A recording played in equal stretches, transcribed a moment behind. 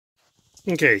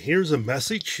Okay, here's a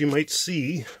message you might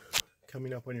see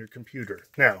coming up on your computer.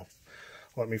 Now,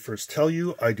 let me first tell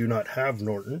you, I do not have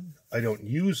Norton. I don't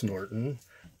use Norton.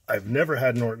 I've never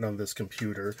had Norton on this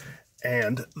computer,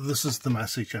 and this is the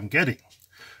message I'm getting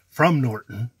from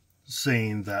Norton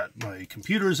saying that my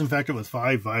computer is infected with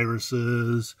 5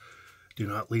 viruses. Do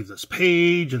not leave this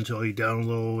page until you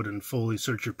download and fully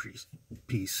search your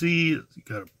PC. You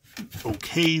got a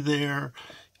OK there.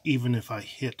 Even if I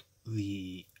hit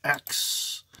the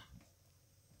X,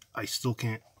 I still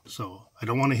can't. So I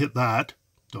don't want to hit that.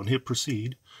 Don't hit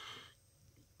proceed.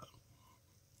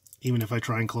 Even if I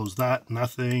try and close that,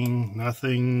 nothing's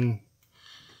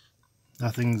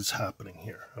happening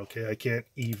here. Okay, I can't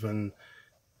even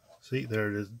see.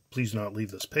 There it is. Please not leave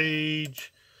this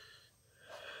page.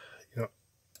 You know,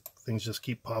 things just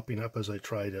keep popping up as I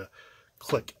try to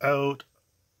click out.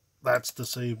 That's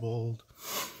disabled.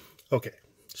 Okay,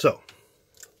 so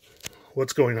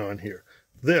what's going on here?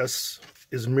 This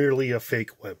is merely a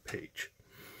fake web page.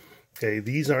 Okay,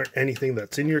 these aren't anything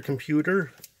that's in your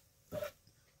computer.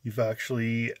 You've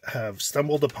actually have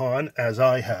stumbled upon, as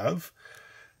I have,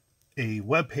 a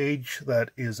web page that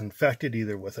is infected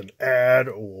either with an ad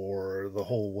or the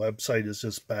whole website is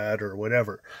just bad or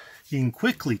whatever. You can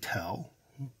quickly tell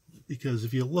because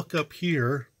if you look up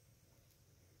here,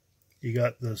 you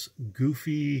got this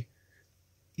goofy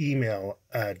email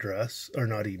address, or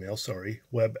not email, sorry,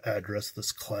 web address,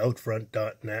 this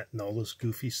cloudfront.net and all this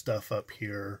goofy stuff up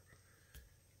here.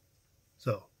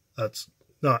 So that's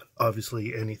not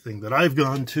obviously anything that I've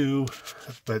gone to,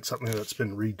 but something that's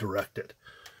been redirected.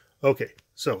 Okay,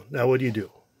 so now what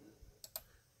do?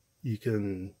 You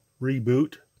can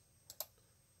reboot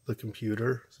the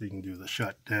computer, so you can do the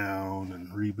shutdown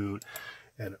and reboot,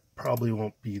 and it probably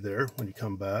won't be there when you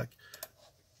come back.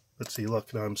 But see,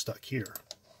 look, now I'm stuck here.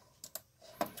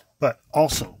 But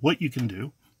also, what you can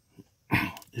do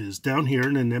is down here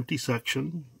in an empty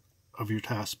section of your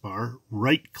taskbar,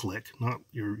 right-click, not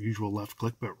your usual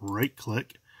left-click, but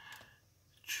right-click,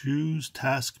 choose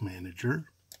Task Manager.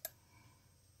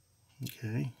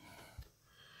 Okay.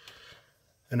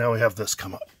 And now we have this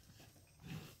come up.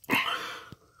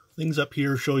 Things up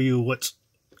here show you what's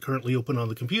currently open on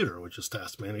the computer, which is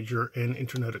Task Manager and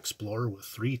Internet Explorer with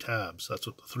 3 tabs. That's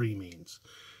what the 3 means.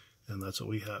 And that's what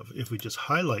we have. If we just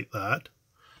highlight that,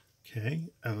 okay,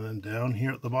 and then down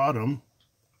here at the bottom,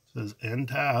 it says End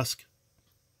Task.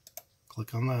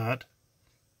 Click on that.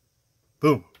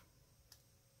 Boom.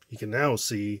 You can now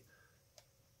see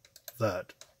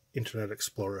that Internet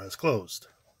Explorer has closed.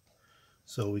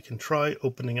 So we can try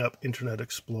opening up Internet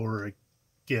Explorer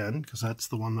again, because that's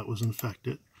the one that was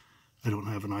infected. I don't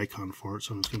have an icon for it,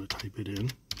 so I'm just going to type it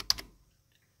in.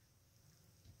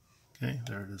 Okay,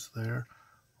 there it is there.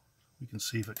 We can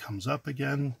see if it comes up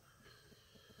again.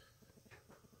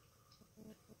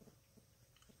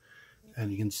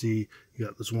 And you can see you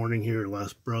got this warning here,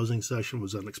 last browsing session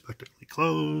was unexpectedly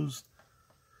closed.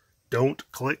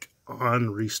 Don't click on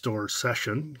restore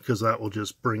session because that will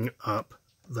just bring up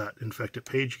that infected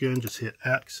page again. Just hit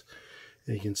X.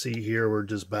 And you can see here we're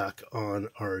just back on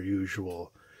our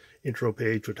usual intro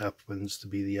page, which happens to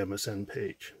be the MSN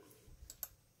page.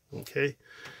 Okay,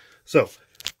 so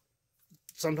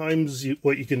sometimes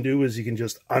what you can do is you can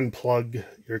just unplug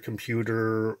your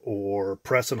computer or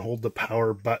press and hold the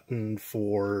power button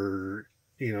for,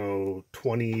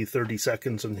 20-30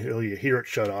 seconds until you hear it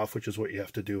shut off, which is what you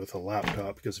have to do with a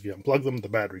laptop, because if you unplug them, the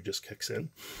battery just kicks in.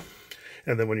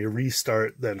 And then when you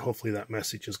restart, then hopefully that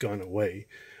message has gone away.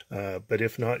 But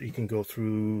if not, you can go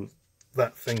through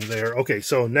that thing there. Okay,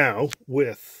 so now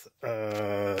with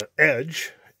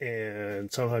Edge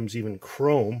and sometimes even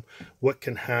Chrome, what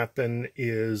can happen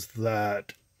is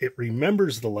that it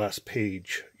remembers the last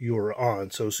page you were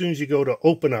on. So as soon as you go to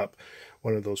open up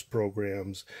one of those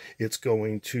programs, it's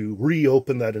going to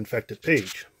reopen that infected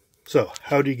page. So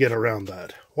how do you get around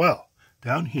that? Well,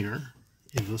 down here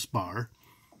in this bar,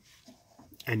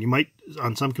 and you might,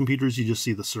 on some computers, you just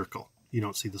see the circle. You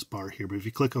don't see this bar here, but if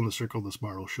you click on the circle, this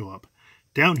bar will show up.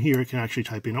 Down here, you can actually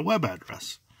type in a web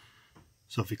address.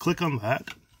 So if you click on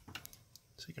that,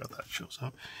 see how that shows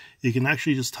up, you can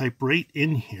actually just type right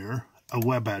in here a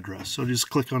web address. So just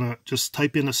click on it, just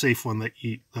type in a safe one that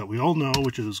we all know,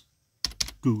 which is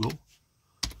google.com.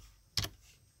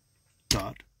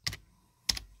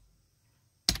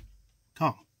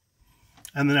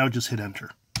 And then I would just hit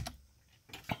enter.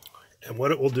 And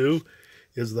what it will do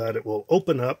is that it will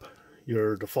open up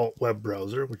your default web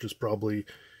browser, which is probably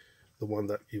the one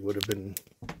that you would have been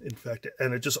infected,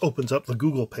 and it just opens up the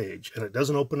Google page, and it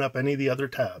doesn't open up any of the other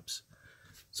tabs.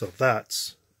 So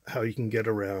that's how you can get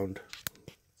around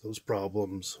those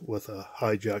problems with a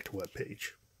hijacked web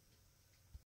page.